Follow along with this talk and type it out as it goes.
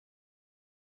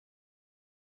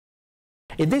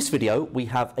In this video, we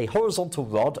have a horizontal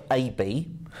rod, AB,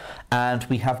 and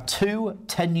we have two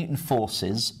 10 Newton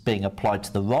forces being applied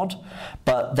to the rod,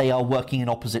 but they are working in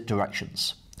opposite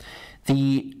directions.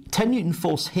 The 10 Newton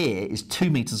force here is 2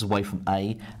 meters away from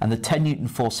A, and the 10 Newton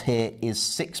force here is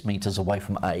 6 meters away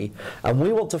from A, and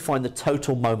we want to find the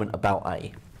total moment about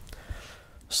A.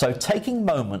 So taking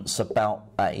moments about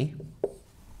A,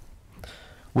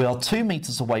 we are 2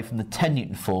 meters away from the 10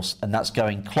 Newton force, and that's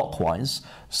going clockwise.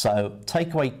 So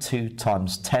take away 2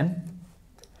 times 10,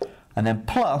 and then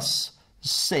plus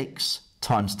 6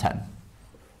 times 10,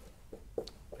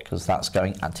 because that's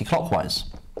going anti-clockwise.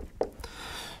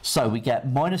 So we get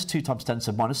minus 2 times 10,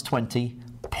 so minus 20,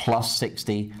 plus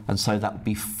 60, and so that would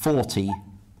be 40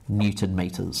 Newton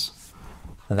meters,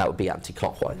 and that would be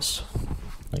anti-clockwise.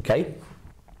 Okay?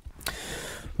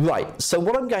 Right, so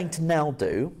what I'm going to now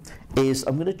do is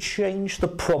I'm going to change the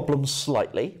problem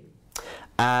slightly,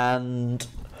 and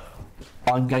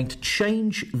I'm going to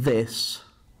change this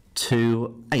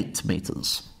to 8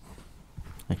 meters.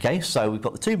 Okay, so we've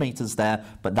got the 2 meters there,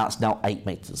 but that's now 8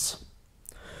 meters.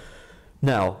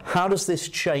 Now, how does this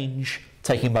change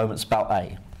taking moments about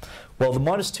A? Well, the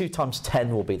minus 2 times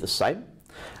 10 will be the same,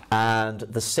 and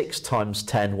the 6 times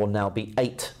 10 will now be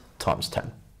 8 times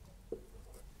 10.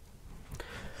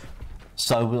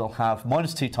 So we'll have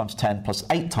minus 2 times 10 plus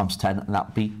 8 times 10, and that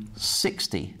would be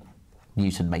 60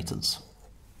 Newton meters.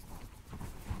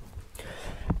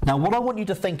 Now, what I want you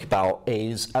to think about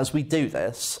is, as we do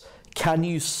this, can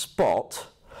you spot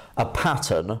a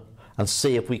pattern and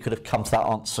see if we could have come to that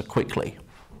answer quickly?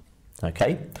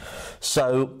 Okay,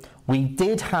 so we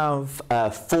did have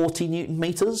 40 Newton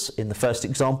meters in the first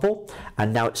example,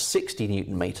 and now it's 60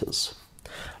 Newton meters.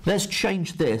 Let's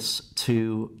change this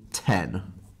to 10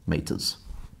 meters.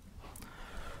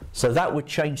 So that would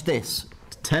change this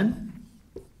to 10,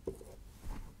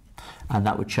 and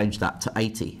that would change that to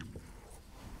 80.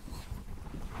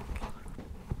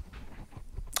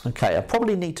 Okay, I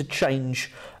probably need to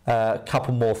change a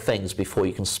couple more things before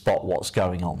you can spot what's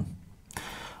going on.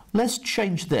 Let's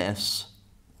change this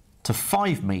to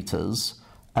 5 meters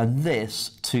and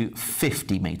this to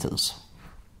 50 meters.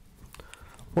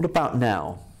 What about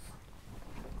now?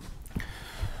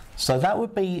 So that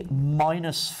would be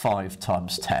minus 5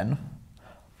 times 10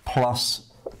 plus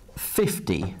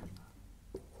 50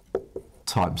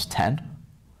 times 10.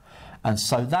 And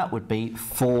so that would be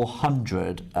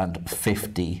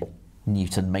 450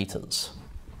 Newton meters.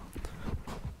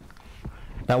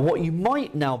 Now, what you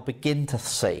might now begin to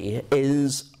see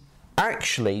is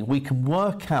actually we can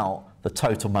work out the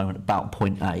total moment about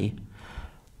point A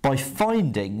by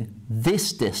finding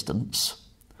this distance.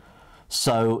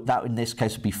 So that in this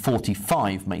case would be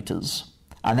 45 meters,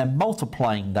 and then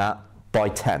multiplying that by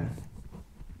 10.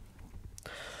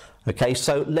 Okay,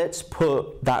 so let's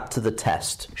put that to the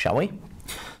test, shall we?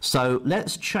 So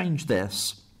let's change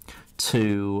this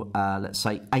to, let's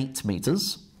say, 8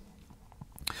 meters,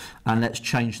 and let's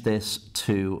change this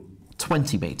to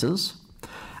 20 meters,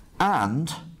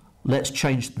 and let's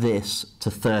change this to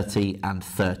 30 and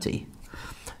 30.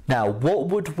 Now, what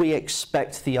would we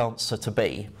expect the answer to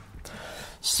be?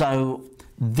 So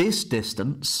this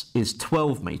distance is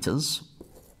 12 meters,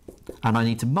 and I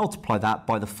need to multiply that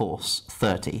by the force,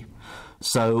 30.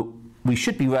 So we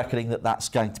should be reckoning that that's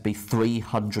going to be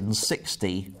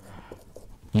 360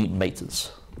 Newton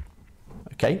meters.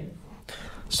 Okay,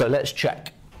 so let's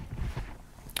check.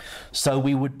 So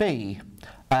we would be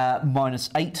minus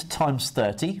 8 times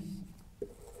 30,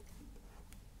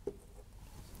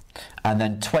 and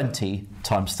then 20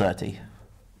 times 30.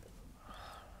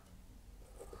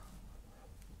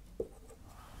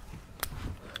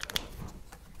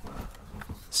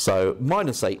 So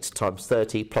minus 8 times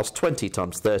 30 plus 20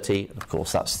 times 30, and of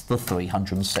course that's the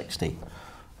 360,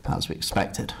 as we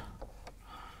expected.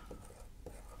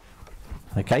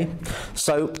 Okay,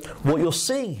 so what you're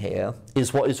seeing here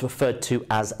is what is referred to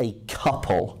as a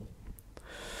couple.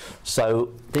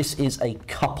 So this is a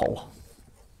couple.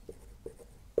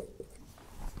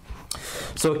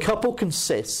 So a couple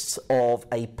consists of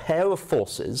a pair of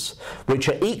forces which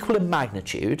are equal in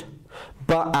magnitude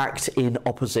but act in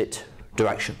opposite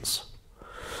directions.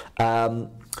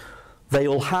 They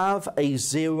will have a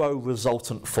zero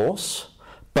resultant force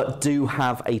but do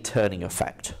have a turning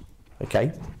effect.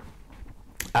 Okay.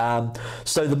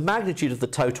 So the magnitude of the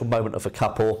total moment of a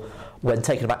couple when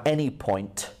taken about any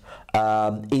point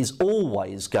is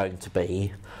always going to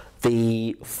be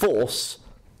the force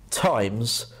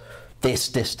times this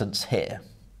distance here.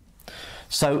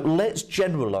 So let's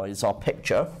generalize our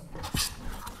picture.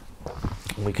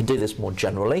 We can do this more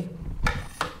generally.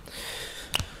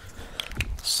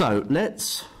 So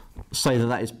let's say that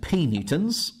that is p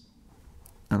newtons,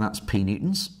 and that's p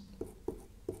newtons.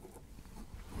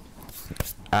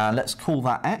 And let's call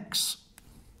that x,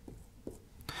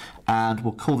 and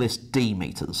we'll call this d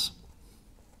meters.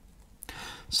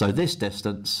 So this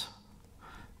distance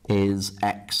is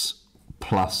x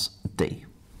plus d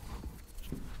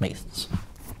meters.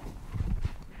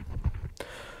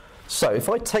 So if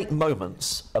I take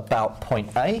moments about point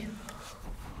A,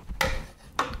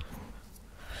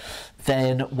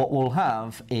 then what we'll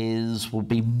have will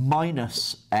be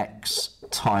minus x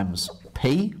times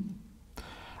p,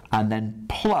 and then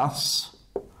plus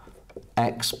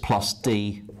x plus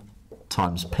d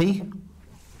times p.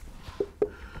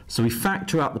 So we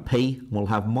factor out the p, we'll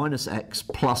have minus x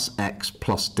plus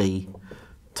d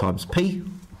times p.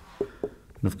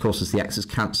 And of course, as the x's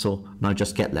cancel, and I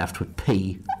just get left with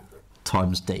p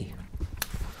times d.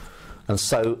 And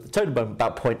so the total moment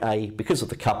about point A, because of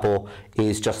the couple,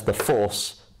 is just the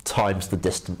force times the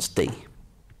distance d.